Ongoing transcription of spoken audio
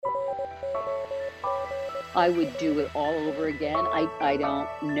I would do it all over again. I don't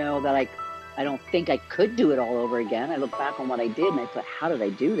know that I don't think I could do it all over again. I look back on what I did and I thought, how did I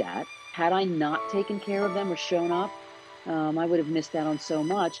do that? Had I not taken care of them or shown up, I would have missed out on so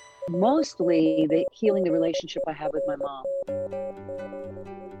much. Mostly the healing the relationship I have with my mom.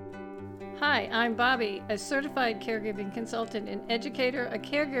 Hi, I'm Bobby, a certified caregiving consultant and educator, a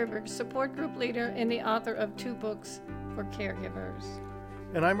caregiver support group leader, and the author of 2 books for caregivers.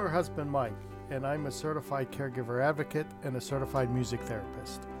 And I'm her husband, Mike, and I'm a certified caregiver advocate and a certified music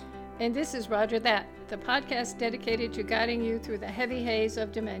therapist. And this is Roger That, the podcast dedicated to guiding you through the heavy haze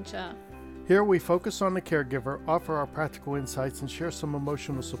of dementia. Here we focus on the caregiver, offer our practical insights, and share some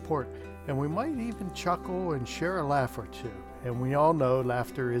emotional support. And we might even chuckle and share a laugh or two. And we all know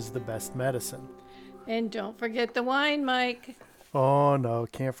laughter is the best medicine. And don't forget the wine, Mike. Oh no,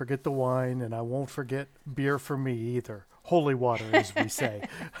 can't forget the wine, and I won't forget beer for me either. Holy water, as we say.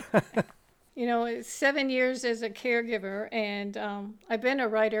 You know, it's 7 years as a caregiver, and I've been a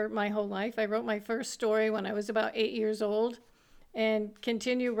writer my whole life. I wrote my first story when I was about 8 years old and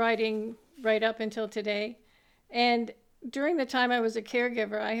continue writing right up until today. And during the time I was a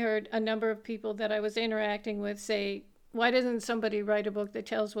caregiver, I heard a number of people that I was interacting with say, why doesn't somebody write a book that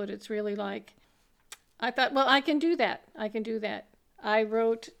tells what it's really like? I thought, well, I can do that. I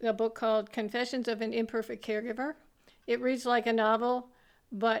wrote a book called Confessions of an Imperfect Caregiver. It reads like a novel,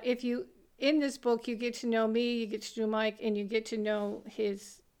 but in this book, you get to know me, you get to know Mike, and you get to know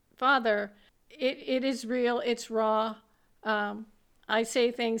his father. It is real, it's raw. I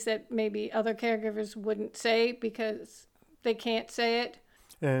say things that maybe other caregivers wouldn't say because they can't say it.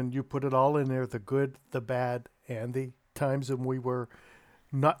 And you put it all in there, the good, the bad, and the times when we were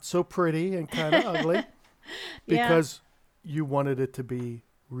not so pretty and kind of ugly because you wanted it to be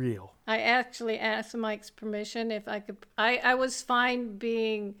real. I actually asked Mike's permission if I could. I was fine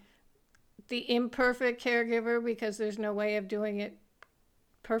being the imperfect caregiver because there's no way of doing it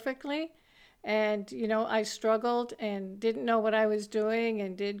perfectly. And, you know, I struggled and didn't know what I was doing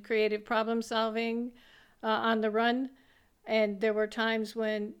and did creative problem solving on the run. And there were times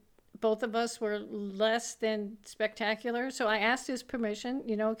when both of us were less than spectacular. So I asked his permission,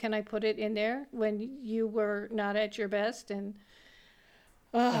 you know, can I put it in there when you were not at your best? And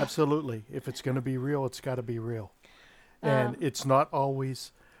Absolutely. If it's going to be real, it's got to be real. And it's not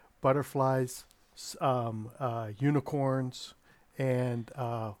always butterflies, unicorns, and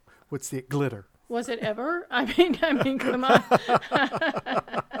what's the glitter? Was it ever? I mean, come on.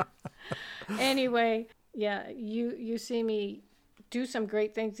 Anyway, yeah, you see me do some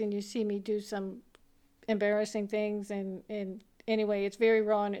great things and you see me do some embarrassing things. And anyway, it's very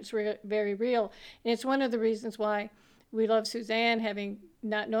raw and it's very real. And it's one of the reasons why we love Suzanne, having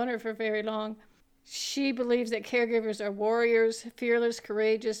not known her for very long. She believes that caregivers are warriors, fearless,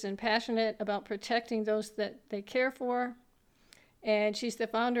 courageous, and passionate about protecting those that they care for. And she's the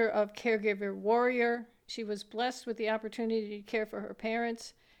founder of Caregiver Warrior. She was blessed with the opportunity to care for her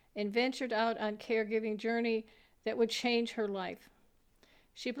parents and ventured out on caregiving journey that would change her life.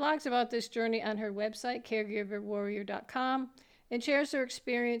 She blogs about this journey on her website, caregiverwarrior.com, and shares her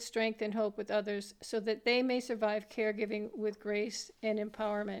experience, strength, and hope with others so that they may survive caregiving with grace and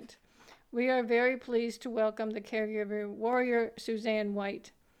empowerment. We are very pleased to welcome the Caregiver Warrior, Suzanne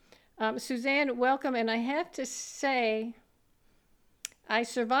White. Suzanne, welcome, and I have to say, I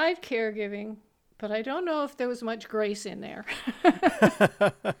survived caregiving, but I don't know if there was much grace in there.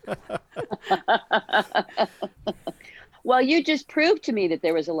 Well, you just proved to me that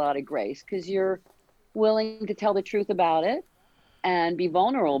there was a lot of grace because you're willing to tell the truth about it and be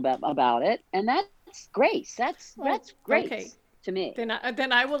vulnerable about it. And that's grace. That's grace okay. To me. Then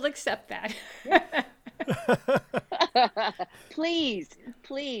I will accept that. Please,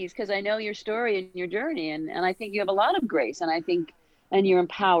 because I know your story and your journey, and I think you have a lot of grace, and you're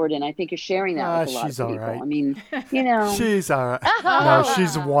empowered, and I think you're sharing that with a lot of people. Right. I mean, you know. She's all right. No,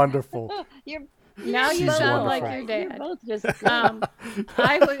 she's wonderful. Now you sound like your dad. You're both just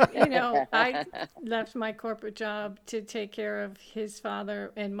I left my corporate job to take care of his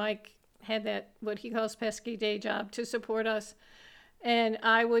father, and Mike had that, what he calls pesky day job, to support us. And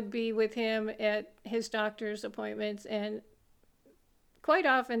I would be with him at his doctor's appointments, and quite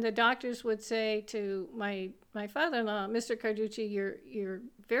often the doctors would say to my father-in-law, Mr. Carducci, you're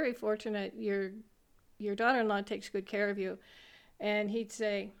very fortunate. Your daughter-in-law takes good care of you. And he'd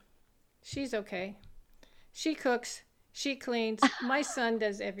say, she's okay. She cooks, she cleans. My son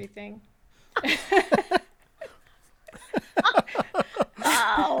does everything.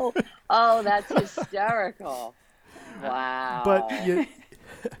 Oh, that's hysterical. Wow.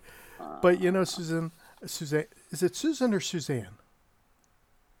 But you know, Suzanne, is it Susan or Suzanne?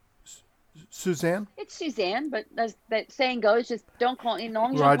 Suzanne? It's Suzanne, but as that saying goes, just don't call me. As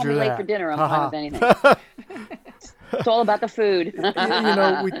long as you don't call Roger me late for that. dinner, I'm fine with anything. Haha. It's all about the food.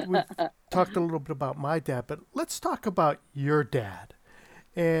 We've talked a little bit about my dad, but let's talk about your dad.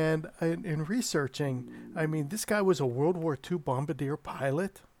 And in researching, I mean, this guy was a World War II bombardier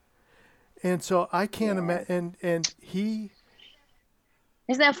pilot. And so I can't imagine, and he,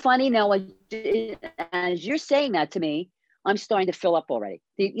 Isn't that funny? Now, as you're saying that to me, I'm starting to fill up already.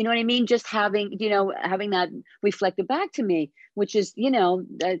 You know what I mean? Just having that reflected back to me, which is,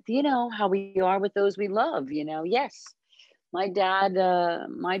 how we are with those we love. Yes, my dad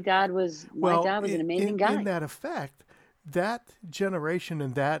was an amazing in guy. that effect, that generation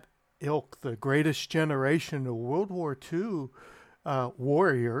and that ilk, the greatest generation of World War II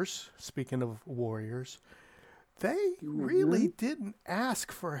warriors, speaking of warriors, they really didn't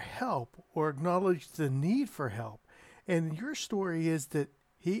ask for help or acknowledge the need for help. And your story is that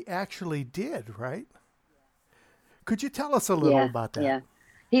he actually did, right? Could you tell us a little about that? Yeah,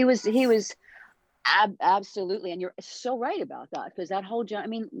 he was absolutely, and you're so right about that because that whole I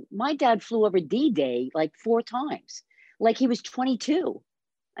mean, my dad flew over D-Day like 4 times, like he was 22.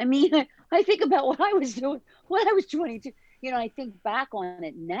 I mean, I think about what I was doing when I was 22. I think back on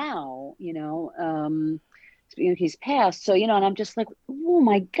it now. He's passed, so and I'm just like, oh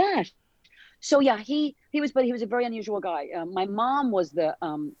my gosh. So yeah, but he was a very unusual guy. My mom was the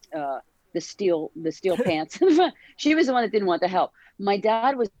steel pants. She was the one that didn't want the help. My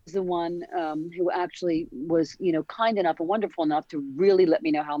dad was the one who actually was, kind enough and wonderful enough to really let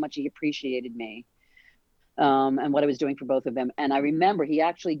me know how much he appreciated me, and what I was doing for both of them. And I remember he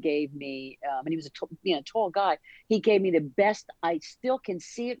actually gave me, and he was a tall guy. He gave me the best. I still can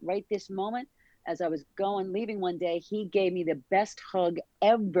see it right this moment. As I was leaving one day, he gave me the best hug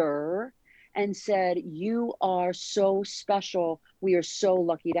ever and said, "You are so special. We are so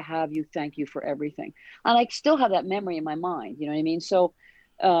lucky to have you. Thank you for everything." And I still have that memory in my mind. You know what I mean? So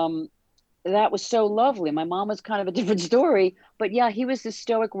that was so lovely. My mom was kind of a different story, but yeah, he was the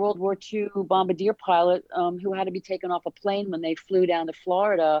stoic World War II bombardier pilot who had to be taken off a plane when they flew down to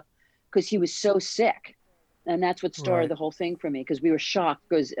Florida because he was so sick. And that's what started the whole thing for me, because we were shocked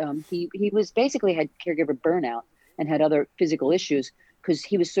because he was basically had caregiver burnout and had other physical issues because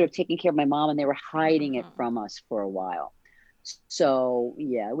he was sort of taking care of my mom and they were hiding it from us for a while. So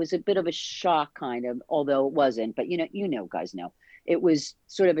yeah, it was a bit of a shock, kind of, although it wasn't. But guys know, it was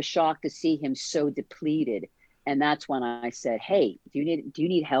sort of a shock to see him so depleted, and that's when I said, "Hey, do you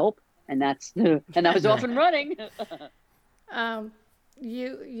need help?" And I was off and running.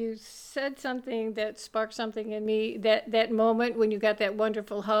 You said something that sparked something in me. That moment when you got that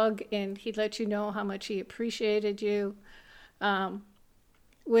wonderful hug and he let you know how much he appreciated you.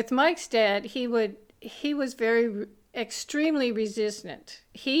 With Mike's dad, he was very extremely resistant.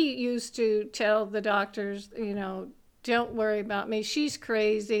 He used to tell the doctors, "Don't worry about me. She's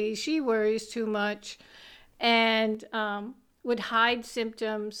crazy. She worries too much," and would hide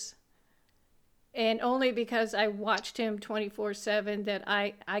symptoms. And only because I watched him 24/7 that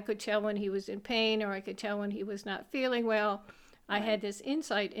I could tell when he was in pain or I could tell when he was not feeling well. I had this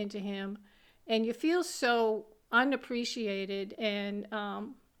insight into him. And you feel so unappreciated. And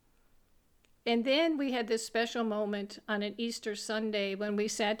then we had this special moment on an Easter Sunday when we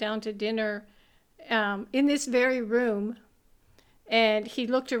sat down to dinner in this very room. And he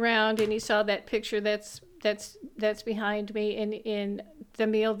looked around and he saw that picture that's behind me in the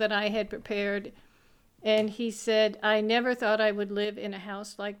meal that I had prepared. And he said, "I never thought I would live in a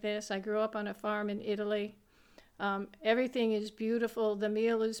house like this. I grew up on a farm in Italy. Everything is beautiful. The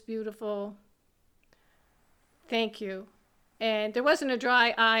meal is beautiful. Thank you." And there wasn't a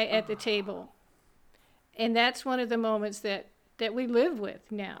dry eye at the table. And that's one of the moments that we live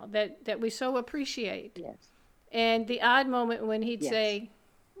with now, that we so appreciate. Yes. And the odd moment when he'd say,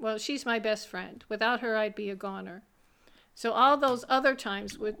 "Well, she's my best friend. Without her, I'd be a goner." So all those other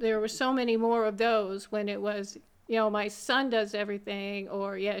times, there were so many more of those when it was, my son does everything,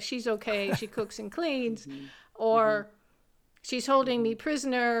 or she's okay, she cooks and cleans, or she's holding me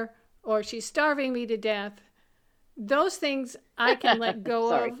prisoner, or she's starving me to death. Those things I can let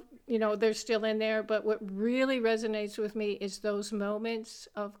go of. They're still in there. But what really resonates with me is those moments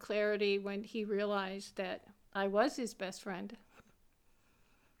of clarity when he realized that I was his best friend.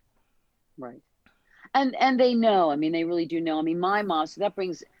 Right. And they know. I mean, they really do know. I mean, my mom, so that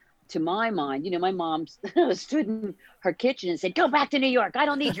brings to my mind, my mom stood in her kitchen and said, "Go back to New York. I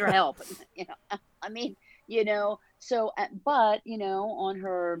don't need your help." I mean, so, but, on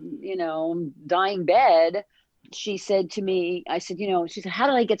her, dying bed, she said to me, I said, she said, "How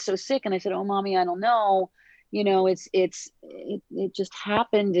did I get so sick?" And I said, "Oh, Mommy, I don't know. it just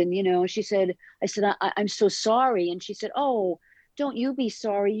happened. And, she said, I said, I'm so sorry. And she said, oh, don't you be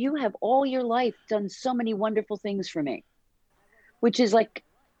sorry. You have all your life done so many wonderful things for me, which is like,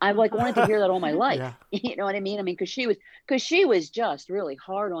 I like wanted to hear that all my life. Yeah. You know what I mean? I mean, because she was just really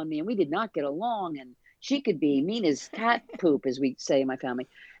hard on me, and we did not get along, and she could be mean as cat poop, as we say in my family.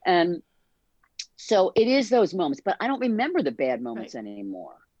 And so it is those moments, but I don't remember the bad Right. moments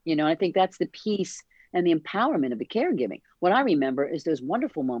anymore. I think that's the peace and the empowerment of the caregiving. What I remember is those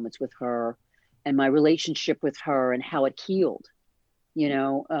wonderful moments with her and my relationship with her and how it healed.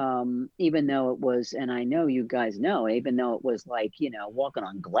 Even though it was, and I know you guys know, even though it was like, walking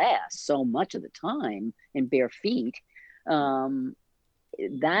on glass so much of the time in bare feet, um,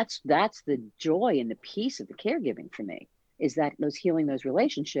 that's the joy and the peace of the caregiving for me, is that those healing those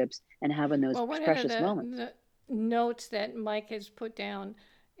relationships and having those Well, one of precious moments. the notes that Mike has put down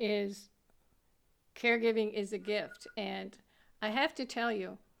is caregiving is a gift. And I have to tell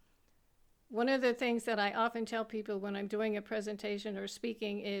you, one of the things that I often tell people when I'm doing a presentation or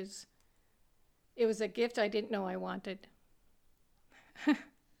speaking is it was a gift I didn't know I wanted.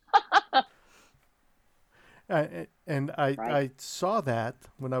 And I Right. I saw that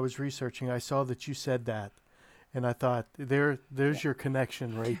when I was researching. I saw that you said that, and I thought there's Yeah. your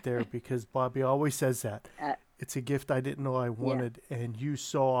connection right there, because Bobby always says that Uh, it's a gift I didn't know I yeah. wanted, and you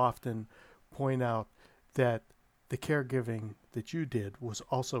so often point out that the caregiving that you did was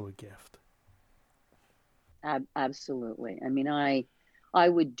also a gift. Absolutely. I mean, I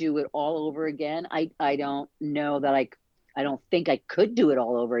would do it all over again. I don't know that I don't think I could do it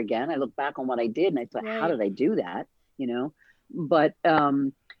all over again. I look back on what I did and I thought, how Right. did I do that? You know, but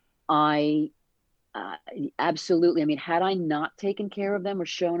I uh, absolutely. I mean, had I not taken care of them or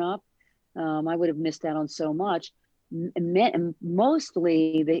shown up, I would have missed out on so much.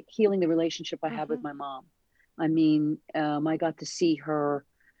 Mostly the healing the relationship I had with Mm-hmm. my mom. I mean, I got to see her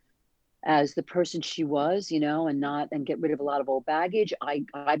as the person she was, and get rid of a lot of old baggage.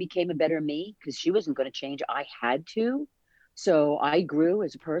 I became a better me because she wasn't going to change. I had to. So I grew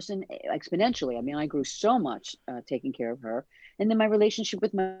as a person exponentially. I mean, I grew so much taking care of her. And then my relationship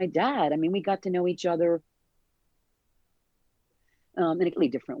with my dad. I mean, we got to know each other in a completely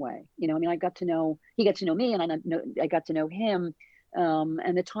different way. I mean, he got to know me, and I got to know him.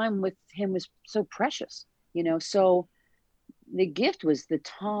 And the time with him was so precious. So the gift was the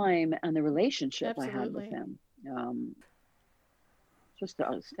time and the relationship I had with Absolutely. him. Um, just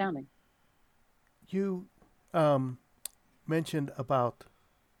astounding. You um, mentioned about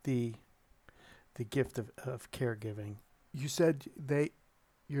the the gift of caregiving. You said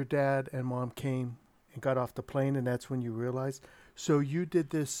your dad and mom came and got off the plane, and that's when you realized. So you did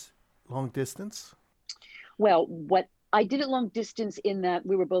this long distance. Well, what I did it long distance in that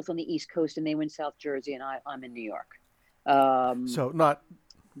we were both on the East Coast and they were in South Jersey and I'm in New York. Um, So not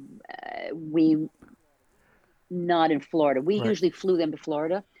we not in Florida. We right. usually flew them to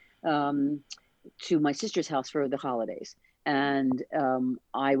Florida, um, to my sister's house for the holidays. And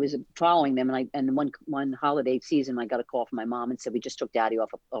I was following them, and one holiday season, I got a call from my mom and said we just took Daddy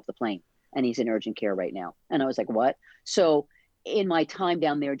off the plane, and he's in urgent care right now. And I was like, what? So in my time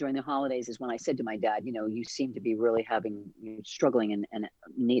down there during the holidays is when I said to my dad, you seem to be really struggling and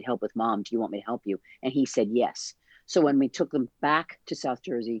need help with mom. Do you want me to help you? And he said yes. So when we took them back to South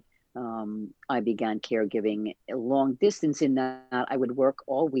Jersey, I began caregiving long distance, in that I would work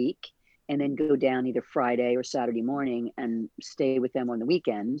all week and then go down either Friday or Saturday morning and stay with them on the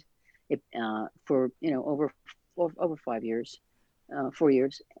weekend, for over 5 years, 4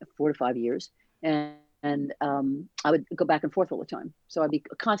 years, 4 to 5 years, and I would go back and forth all the time. So I'd be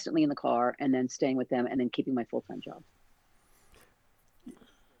constantly in the car and then staying with them and then keeping my full time job.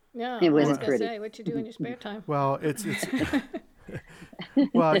 Yeah, It I was wasn't going to pretty. say, what you do in your spare time. Well, it's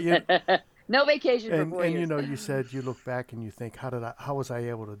well, No vacation for and four and years. you said you look back and you think, how was I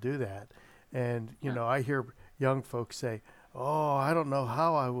able to do that? And Yeah. I hear young folks say, oh, I don't know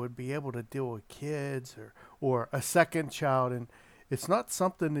how I would be able to deal with kids or a second child. And it's not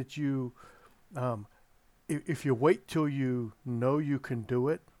something that you um, if you wait till you know you can do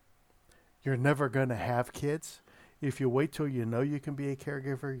it, you're never going to have kids. If you wait till you know you can be a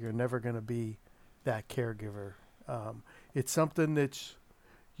caregiver, you're never going to be that caregiver. It's something that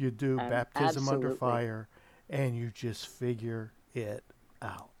you do baptism under Absolutely. fire, and you just figure it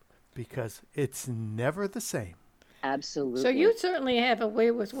out because it's never the same. So Absolutely. you certainly have a way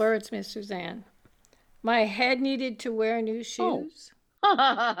with words, Miss Suzanne. My head needed to wear new Oh, shoes.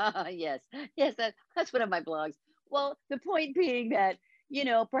 yes, yes, that's one of my blogs. Well, the point being that,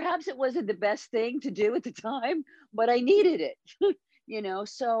 perhaps it wasn't the best thing to do at the time, but I needed it.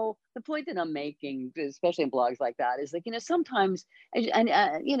 So the point that I'm making, especially in blogs like that, is like, sometimes, and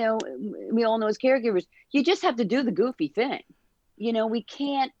we all know as caregivers, you just have to do the goofy thing. We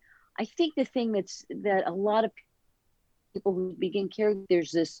can't. I think the thing that a lot of people who begin care,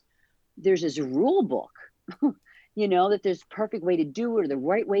 there's this rule book, that there's a perfect way to do it or the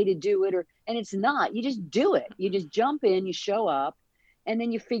right way to do it, and it's not. You just do it. You just jump in, you show up, and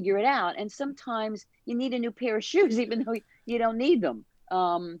then you figure it out. And sometimes you need a new pair of shoes, even though you don't need them.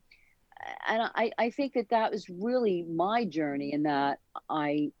 And I think that was really my journey, in that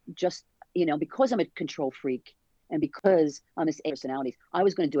I just, because I'm a control freak and because I'm this personality, I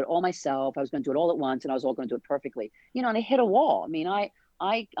was going to do it all myself. I was going to do it all at once, and I was all going to do it perfectly, and I hit a wall. I mean, I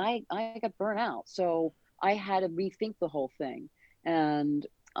got burnt out. So I had to rethink the whole thing. And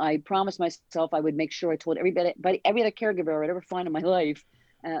I promised myself I would make sure I told every other caregiver I would ever find in my life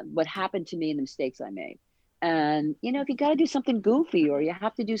what happened to me and the mistakes I made. And, if you got to do something goofy, or you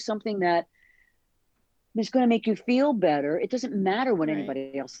have to do something that is going to make you feel better, it doesn't matter what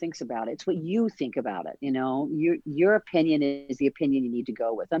anybody else thinks about it. It's what you think about it. Your opinion is the opinion you need to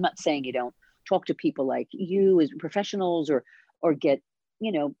go with. I'm not saying you don't talk to people like you as professionals, or get,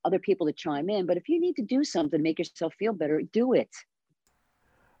 other people to chime in. But if you need to do something to make yourself feel better, do it.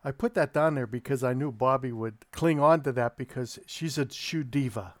 I put that down there because I knew Bobby would cling on to that, because she's a shoe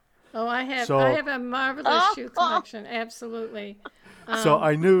diva. Oh, I have a marvelous shoe collection. Absolutely. So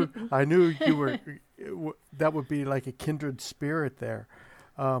I knew you were, that would be like a kindred spirit there.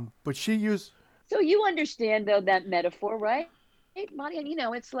 But she used. So you understand, though, that metaphor, right? Monty,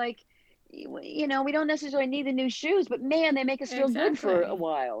 and it's like, we don't necessarily need the new shoes, but man, they make us feel good for a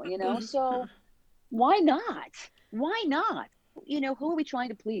while, so why not? Why not? Who are we trying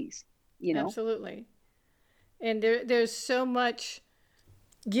to please? Absolutely. And there's so much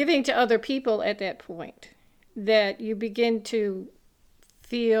giving to other people at that point that you begin to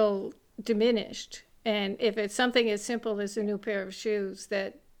feel diminished. And if it's something as simple as a new pair of shoes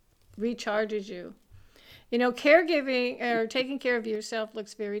that recharges you, caregiving or taking care of yourself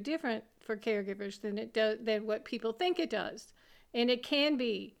looks very different for caregivers than what people think it does. And it can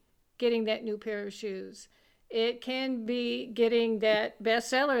be getting that new pair of shoes. It can be getting that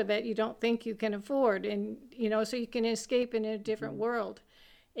bestseller that you don't think you can afford, and so you can escape in a different world.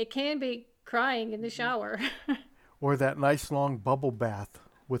 It can be crying in the shower. Or that nice long bubble bath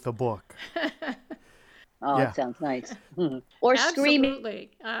with a book. Oh, yeah. That sounds nice. Or screaming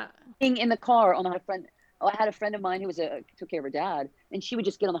in the car. I had a friend of mine who took care of her dad, and she would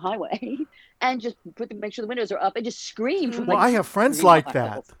just get on the highway and just make sure the windows are up and just scream. Well, I have friends like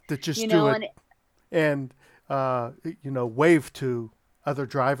that just do it and wave to other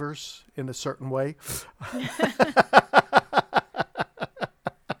drivers in a certain way.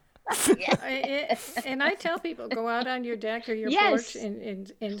 And I tell people, go out on your deck or your porch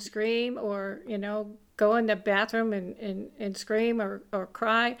and scream, or go in the bathroom and scream or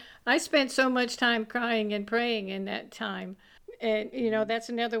cry. I spent so much time crying and praying in that time, and that's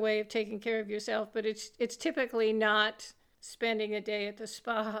another way of taking care of yourself. But it's typically not spending a day at the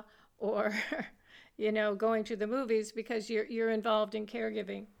spa or going to the movies, because you're involved in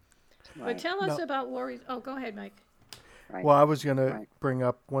caregiving. Right. But tell us about worries. Oh, go ahead, Mike. Right. Well, I was going to bring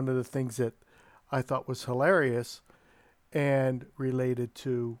up one of the things that I thought was hilarious and related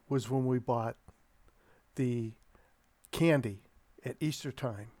to was when we bought the candy at Easter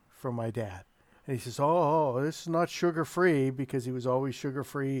time for my dad. And he says, oh, this is not sugar-free, because he was always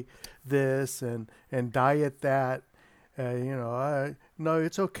sugar-free this and diet that. No,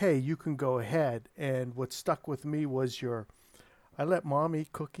 it's okay. You can go ahead. And what stuck with me was I let Mom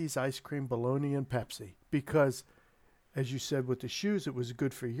eat cookies, ice cream, bologna, and Pepsi, because as you said, with the shoes, it was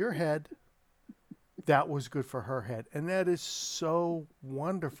good for your head. That was good for her head. And that is so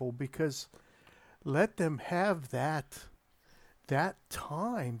wonderful, because let them have that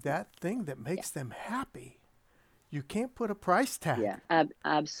time, that thing that makes them happy. You can't put a price tag. Yeah,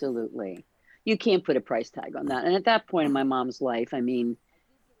 absolutely. You can't put a price tag on that. And at that point in my mom's life, I mean,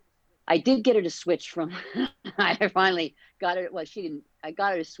 I did get her to switch from, I finally got her, I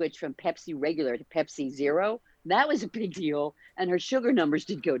got her to switch from Pepsi regular to Pepsi Zero. That was a big deal. And her sugar numbers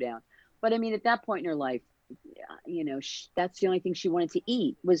did go down. But I mean, at that point in her life, that's the only thing she wanted to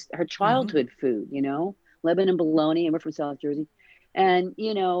eat was her childhood food, Lebanon bologna, and we're from South Jersey. And,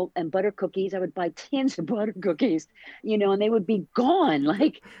 and butter cookies. I would buy tins of butter cookies, and they would be gone,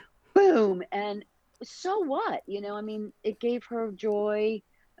 like, boom. And so what? I mean, it gave her joy,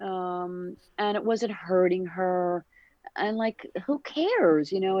 and it wasn't hurting her. And, like, who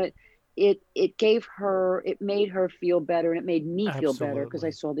cares? It gave her, it made her feel better, and it made me feel better, because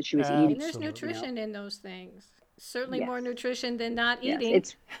I saw that she was eating. And there's nutrition in those things. certainly more Yes. nutrition than not Yes. eating.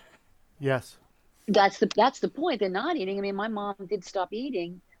 It's Yes. that's the point. They're not eating. I mean, my mom did stop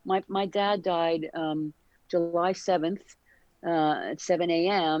eating. My dad died July 7th at 7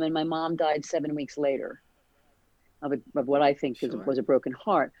 a.m. and my mom died 7 weeks later of what I think Sure. was a broken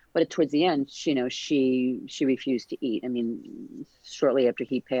heart. But towards the end, she refused to eat. I mean, shortly after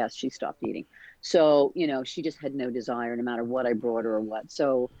he passed, she stopped eating. So she just had no desire, no matter what I brought her or what.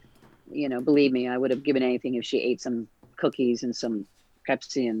 So believe me, I would have given anything if she ate some cookies and some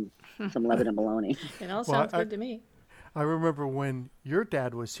Pepsi and some Lebanon bologna. It all Well, sounds good to me. I remember when your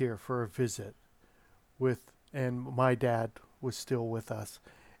dad was here for a visit and my dad was still with us.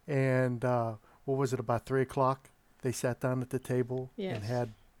 And what was it, about 3 o'clock? They sat down at the table and Yes.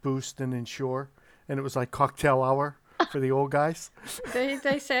 had Boost and Ensure. And it was like cocktail hour for the old guys.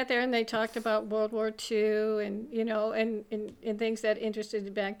 They sat there and they talked about World War II and and things that interested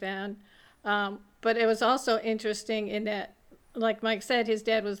them back then. But it was also interesting in that, like Mike said, his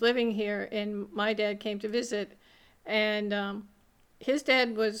dad was living here and my dad came to visit, and his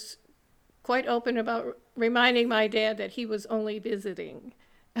dad was quite open about reminding my dad that he was only visiting.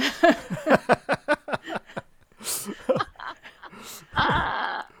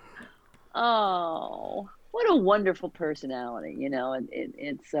 Ah, oh, what a wonderful personality.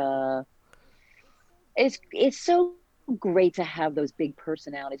 It's so great to have those big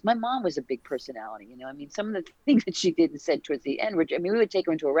personalities. My mom was a big personality. I mean, some of the things that she did and said towards the end, which, I mean, we would take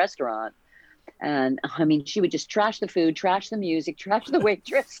her into a restaurant and I mean, she would just trash the food, trash the music, trash the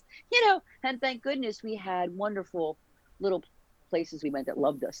waitress, and thank goodness we had wonderful little places we went that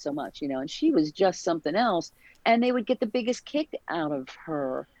loved us so much, and she was just something else. And they would get the biggest kick out of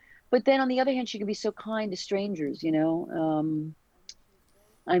her. But then on the other hand, she could be so kind to strangers.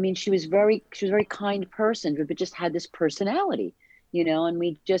 I mean, she was a very kind person, but just had this personality. And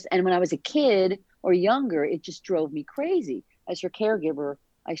when I was a kid or younger, it just drove me crazy. As her caregiver,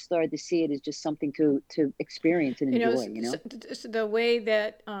 I started to see it as just something to experience and enjoy. The way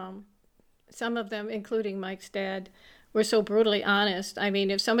that some of them, including Mike's dad, were so brutally honest. I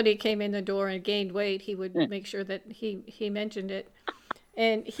mean, if somebody came in the door and gained weight, he would make sure that he mentioned it.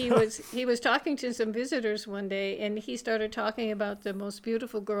 And he was talking to some visitors one day, and he started talking about the most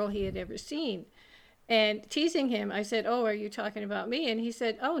beautiful girl he had ever seen, and teasing him. I said, "Oh, are you talking about me?" And he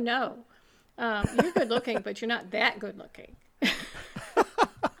said, "Oh no, you're good looking, but you're not that good looking."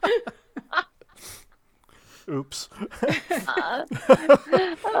 Oops.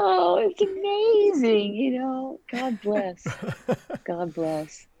 Oh, it's amazing. God bless. God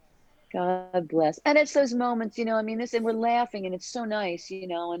bless. God bless. And it's those moments, I mean, and we're laughing and it's so nice,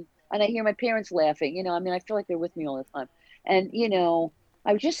 and I hear my parents laughing, I mean, I feel like they're with me all the time. And,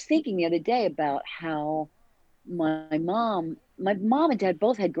 I was just thinking the other day about how my mom and dad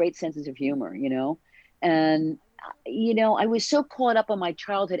both had great senses of humor. And, I was so caught up on my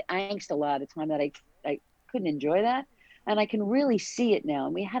childhood angst a lot of the time that I couldn't enjoy that. And I can really see it now.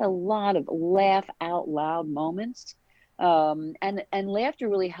 And we had a lot of laugh out loud moments. And laughter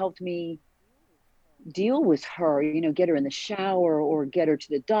really helped me deal with her, get her in the shower or get her to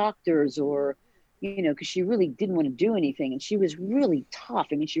the doctors or, because she really didn't want to do anything. And she was really tough.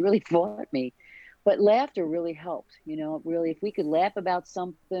 I mean, she really fought me. But laughter really helped, really, if we could laugh about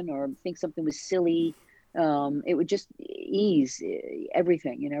something or think something was silly, it would just ease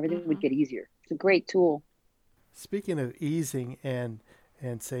everything, everything would get easier. It's a great tool. Speaking of easing and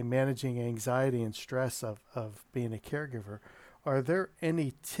say managing anxiety and stress of being a caregiver, are there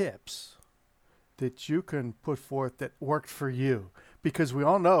any tips that you can put forth that worked for you? Because we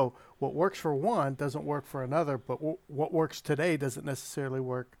all know what works for one doesn't work for another, but what works today doesn't necessarily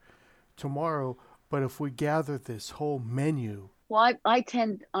work tomorrow. But if we gather this whole menu, well,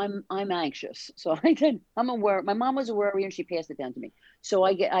 I'm anxious, so I'm aware. My mom was a worrier and she passed it down to me, so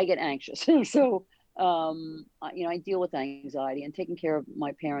I get anxious. So I deal with anxiety and taking care of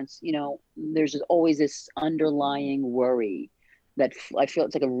my parents. There's always this underlying worry that I feel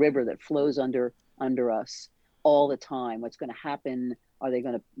it's like a river that flows under us all the time. What's going to happen? Are they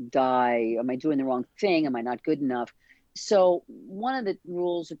going to die? Am I doing the wrong thing? Am I not good enough? So one of the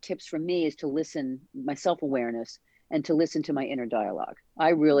rules or tips for me is to listen, my self-awareness, and to listen to my inner dialogue. I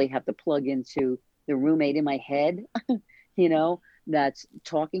really have to plug into the roommate in my head, that's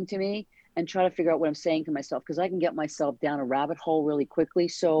talking to me, and try to figure out what I'm saying to myself, because I can get myself down a rabbit hole really quickly.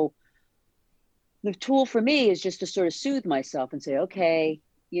 So the tool for me is just to sort of soothe myself and say, okay,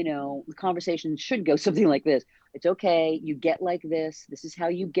 the conversation should go something like this. It's okay. You get like this. This is how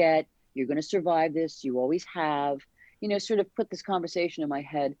you get. You're going to survive this. You always have. Sort of put this conversation in my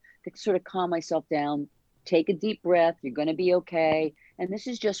head to sort of calm myself down. Take a deep breath. You're going to be okay. And this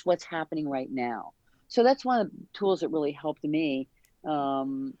is just what's happening right now. So that's one of the tools that really helped me.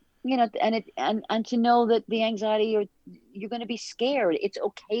 Um, and to know that the anxiety, you're going to be scared. It's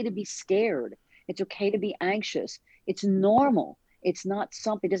okay to be scared. It's okay to be anxious. It's normal. It's not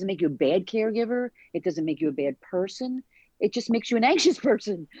something. It doesn't make you a bad caregiver. It doesn't make you a bad person. It just makes you an anxious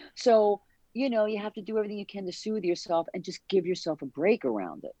person. So you have to do everything you can to soothe yourself and just give yourself a break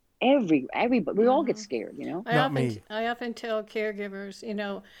around it. Everybody, we all get scared. Not me. I often tell caregivers,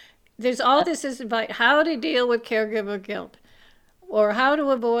 there's all this is about how to deal with caregiver guilt or how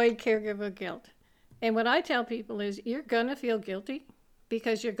to avoid caregiver guilt. And what I tell people is you're going to feel guilty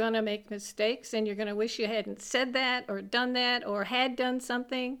because you're going to make mistakes and you're going to wish you hadn't said that or done that or had done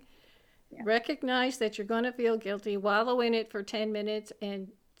something. Yeah. Recognize that you're going to feel guilty, wallow in it for 10 minutes and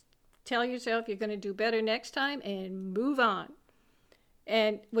tell yourself you're going to do better next time and move on.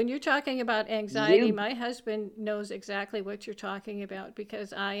 And when you're talking about anxiety, my husband knows exactly what you're talking about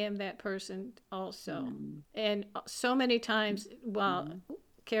because I am that person also. And so many times while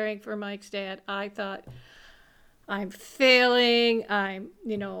caring for Mike's dad, I thought, I'm failing.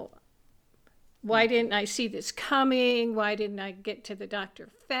 Why didn't I see this coming? Why didn't I get to the doctor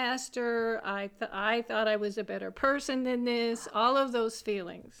faster? I thought I was a better person than this. All of those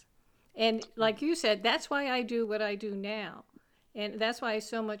feelings. And like you said, that's why I do what I do now. And that's why I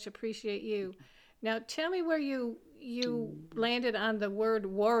so much appreciate you. Now, tell me where you landed on the word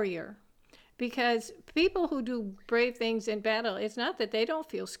warrior. Because people who do brave things in battle, it's not that they don't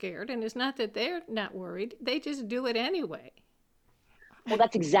feel scared, and it's not that they're not worried. They just do it anyway. Well,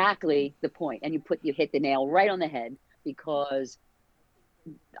 that's exactly the point. And you hit the nail right on the head, because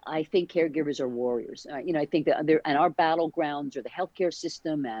I think caregivers are warriors. I think that and our battlegrounds are the healthcare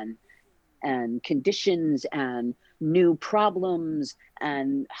system and conditions and new problems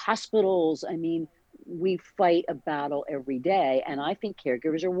and hospitals. I mean, we fight a battle every day. And I think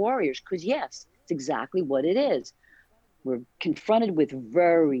caregivers are warriors because, yes, it's exactly what it is. We're confronted with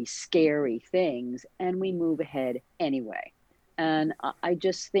very scary things and we move ahead anyway. And I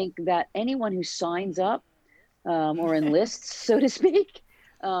just think that anyone who signs up or enlists, so to speak,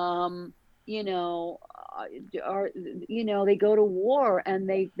 they go to war and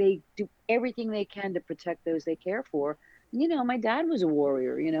they do everything they can to protect those they care for. My dad was a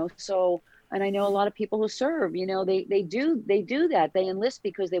warrior, so, and I know a lot of people who serve, they do that. They enlist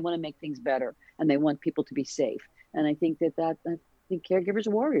because they want to make things better and they want people to be safe. And I think I think caregivers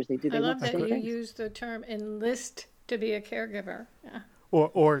are warriors. They love that you use the term enlist to be a caregiver. Yeah.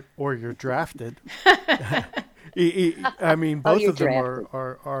 Or you're drafted. I mean, both of them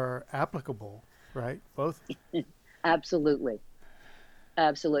are applicable, right? Both. Absolutely.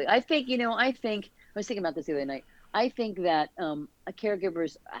 I think, I was thinking about this the other night. I think that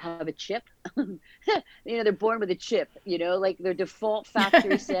caregivers have a chip. They're born with a chip, like their default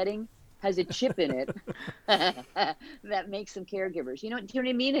factory setting has a chip in it that makes them caregivers. Do you know what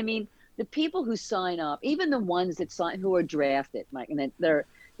I mean? I mean, the people who sign up, even the ones who are drafted, Mike, and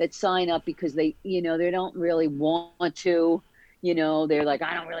that sign up because they don't really want to, they're like,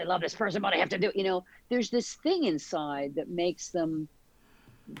 I don't really love this person, but I have to do, there's this thing inside that makes them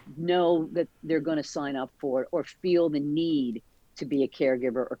know that they're going to sign up for it or feel the need to be a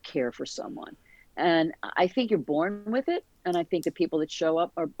caregiver or care for someone. And I think you're born with it. And I think the people that show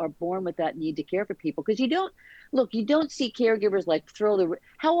up are born with that need to care for people, because you don't see caregivers like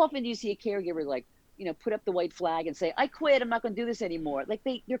how often do you see a caregiver like, put up the white flag and say, I quit, I'm not going to do this anymore. Like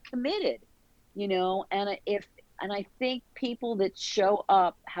they're committed, and I think people that show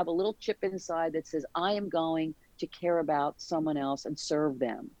up have a little chip inside that says, I am going to care about someone else and serve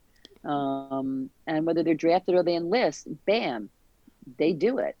them. And whether they're drafted or they enlist, bam, they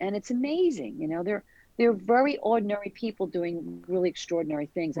do it. And it's amazing. They're very ordinary people doing really extraordinary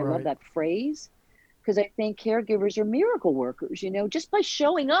things. I love that phrase, because I think caregivers are miracle workers, just by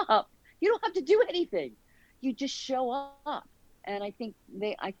showing up. You don't have to do anything. You just show up. And I think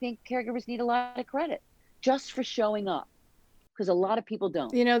caregivers need a lot of credit just for showing up, because a lot of people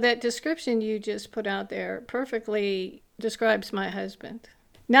don't. That description you just put out there perfectly describes my husband.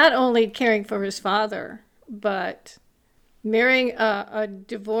 Not only caring for his father, but marrying a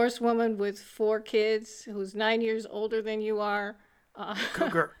divorced woman with 4 kids who's 9 years older than you are.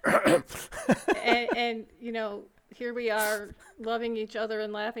 Cougar. and here we are loving each other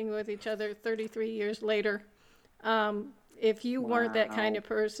and laughing with each other 33 years later. If you weren't that kind of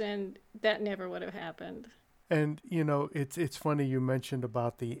person, that never would have happened. And, it's funny you mentioned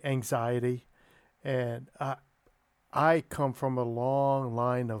about the anxiety. And I come from a long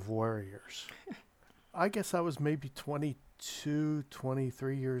line of warriors. I guess I was maybe 22,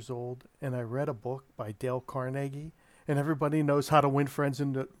 23 years old, and I read a book by Dale Carnegie. And everybody knows How to Win Friends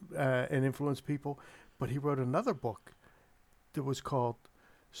and Influence People. But he wrote another book that was called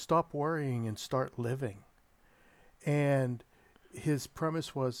Stop Worrying and Start Living. And his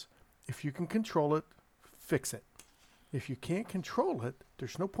premise was, if you can control it, fix it. If you can't control it,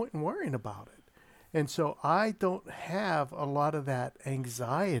 there's no point in worrying about it. And so I don't have a lot of that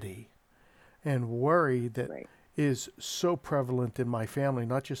anxiety and worry that Right. is so prevalent in my family,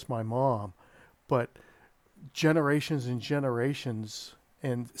 not just my mom, but generations and generations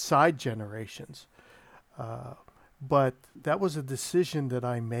and side generations. But that was a decision that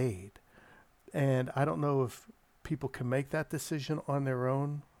I made. And I don't know if people can make that decision on their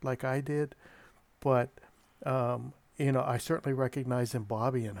own like I did. But, I certainly recognize in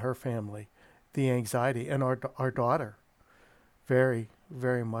Bobby and her family the anxiety, and our daughter, very,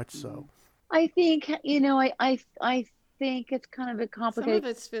 very much so. I think, I think it's kind of a Some of complicated.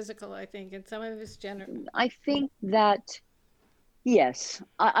 it's physical, I think, and some of it's I think that, yes,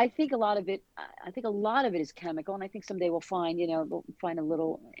 I think a lot of it, I think a lot of it is chemical, and I think someday we'll find, we'll find a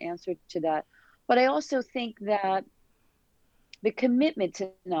little answer to that. But I also think that the commitment to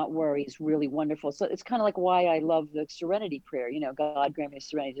not worry is really wonderful. So it's kind of like why I love the serenity prayer. God grant me the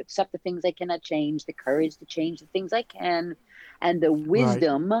serenity to accept the things I cannot change, the courage to change the things I can, and the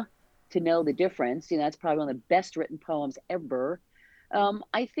wisdom to know the difference. That's probably one of the best written poems ever.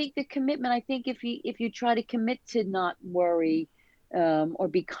 I think the commitment. I think if you try to commit to not worry, or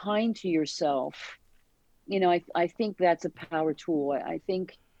be kind to yourself, I think that's a power tool. I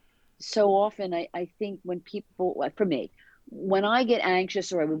think so often. I think when people, for me, when I get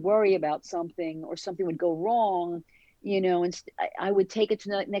anxious or I would worry about something or something would go wrong, and I would take it to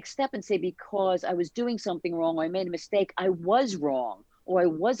the next step and say, because I was doing something wrong or I made a mistake, I was wrong or I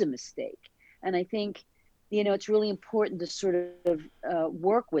was a mistake. And I think, it's really important to sort of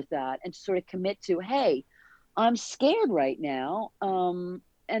work with that and sort of commit to, hey, I'm scared right now, and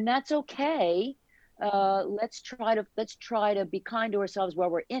that's okay. Let's try to be kind to ourselves while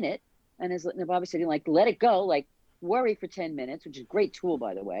we're in it. And as Bobby said, let it go, like worry for 10 minutes, which is a great tool,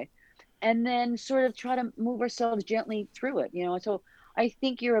 by the way, and then sort of try to move ourselves gently through it. So I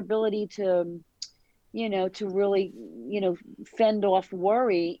think your ability to, to really, fend off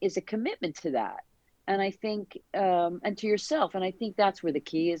worry is a commitment to that. And I think, and to yourself. And I think that's where the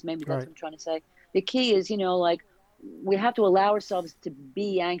key is. Maybe that's what I'm trying to say. The key is, we have to allow ourselves to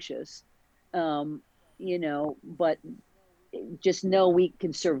be anxious, but just know we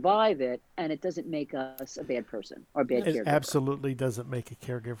can survive it, and it doesn't make us a bad person or a bad caregiver. It absolutely doesn't make a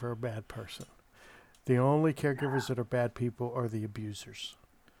caregiver a bad person. The only caregivers that are bad people are the abusers.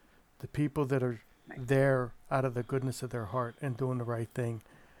 The people that are there out of the goodness of their heart and doing the right thing,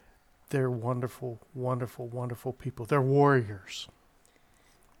 they're wonderful, wonderful, wonderful people. They're warriors.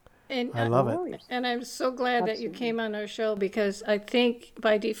 And I love it. And I'm so glad that you came on our show, because I think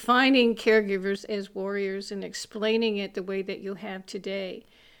by defining caregivers as warriors and explaining it the way that you have today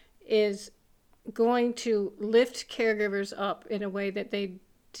is going to lift caregivers up in a way that they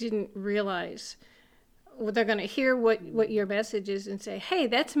didn't realize. Well, they're going to hear what your message is and say, hey,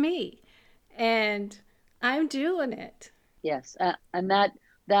 that's me. And I'm doing it. Yes. And that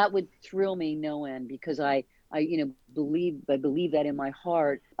would thrill me no end, because I believe that in my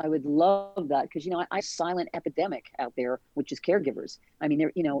heart. I would love that, because I silent epidemic out there, which is caregivers. I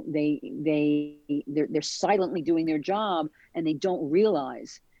mean, they're silently doing their job, and they don't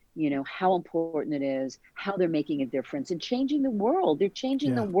realize how important it is, how they're making a difference and changing the world. They're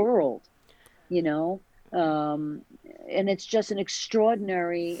changing the world, and it's just an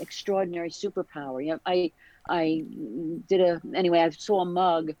extraordinary superpower. I saw a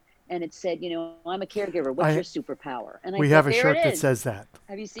mug, and it said, I'm a caregiver. What's your superpower? And we have a shirt that says that.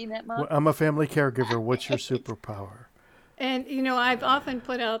 Have you seen that mug? I'm a family caregiver. What's your superpower? And, I've often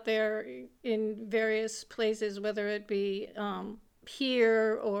put out there in various places, whether it be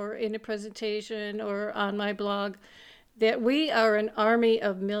here or in a presentation or on my blog, that we are an army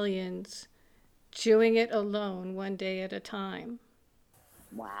of millions doing it alone, one day at a time.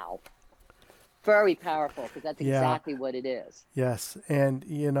 Wow. Very powerful, because that's exactly what it is. Yes. And,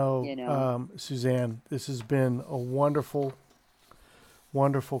 Suzanne, this has been a wonderful,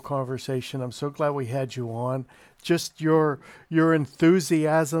 wonderful conversation. I'm so glad we had you on. Just your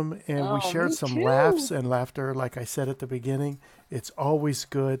enthusiasm, and we shared some laughs and laughter. Like I said at the beginning, it's always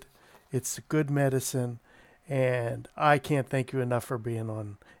good. It's good medicine. And I can't thank you enough for being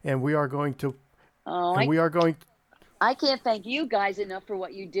on. And we are going to... I can't thank you guys enough for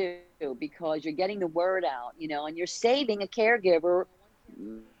what you do, because you're getting the word out, and you're saving a caregiver,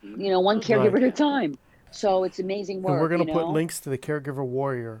 one caregiver at a time. So it's amazing work. And we're going to put links to the Caregiver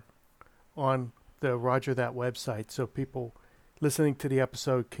Warrior on the Roger That website, so people listening to the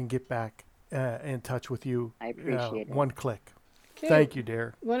episode can get back in touch with you. I appreciate it. One click. Okay. Thank you,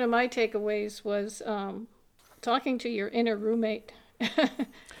 dear. One of my takeaways was talking to your inner roommate.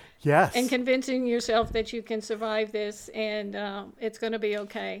 Yes. And convincing yourself that you can survive this and it's going to be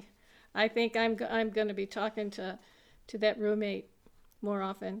okay. I think I'm going to be talking to that roommate more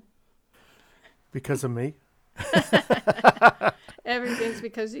often. Because of me? Everything's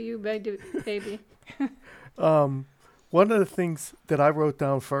because of you, baby. One of the things that I wrote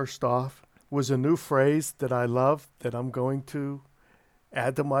down first off was a new phrase that I love that I'm going to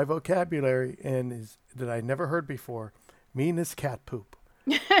add to my vocabulary and is that I never heard before. Mean as cat poop.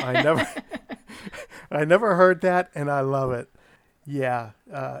 I never heard that, and I love it. Yeah,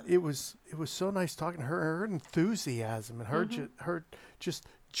 it was so nice talking to her. Her enthusiasm and her just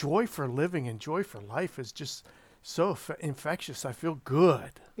joy for living and joy for life is just so infectious. I feel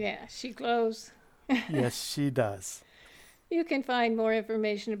good. Yeah, she glows. Yes, she does. You can find more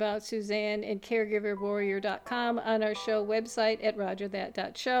information about Suzanne at caregiverwarrior.com on our show website at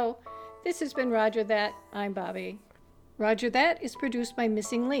rogerthat.show. This has been Roger That. I'm Bobby. Roger That is produced by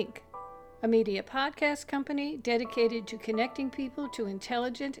Missing Link, a media podcast company dedicated to connecting people to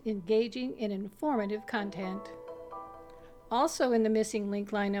intelligent, engaging, and informative content. Also in the Missing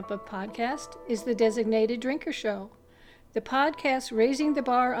Link lineup of podcasts is the Designated Drinker Show, the podcast raising the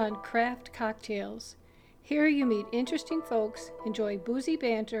bar on craft cocktails. Here you meet interesting folks, enjoy boozy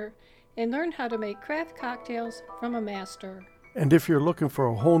banter, and learn how to make craft cocktails from a master. And if you're looking for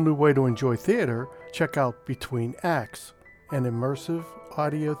a whole new way to enjoy theater, check out Between Acts, an immersive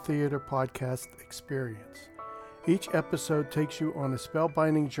audio theater podcast experience. Each episode takes you on a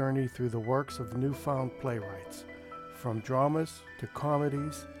spellbinding journey through the works of newfound playwrights, from dramas to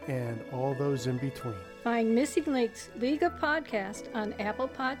comedies and all those in between. Find Missing Link's League of Podcasts on Apple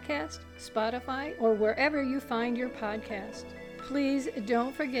Podcast, Spotify, or wherever you find your podcast. Please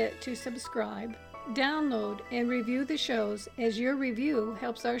don't forget to subscribe, download, and review the shows, as your review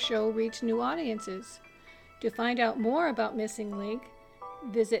helps our show reach new audiences. To find out more about Missing Link,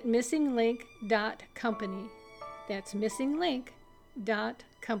 visit missinglink.company. That's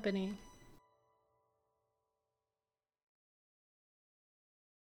missinglink.company.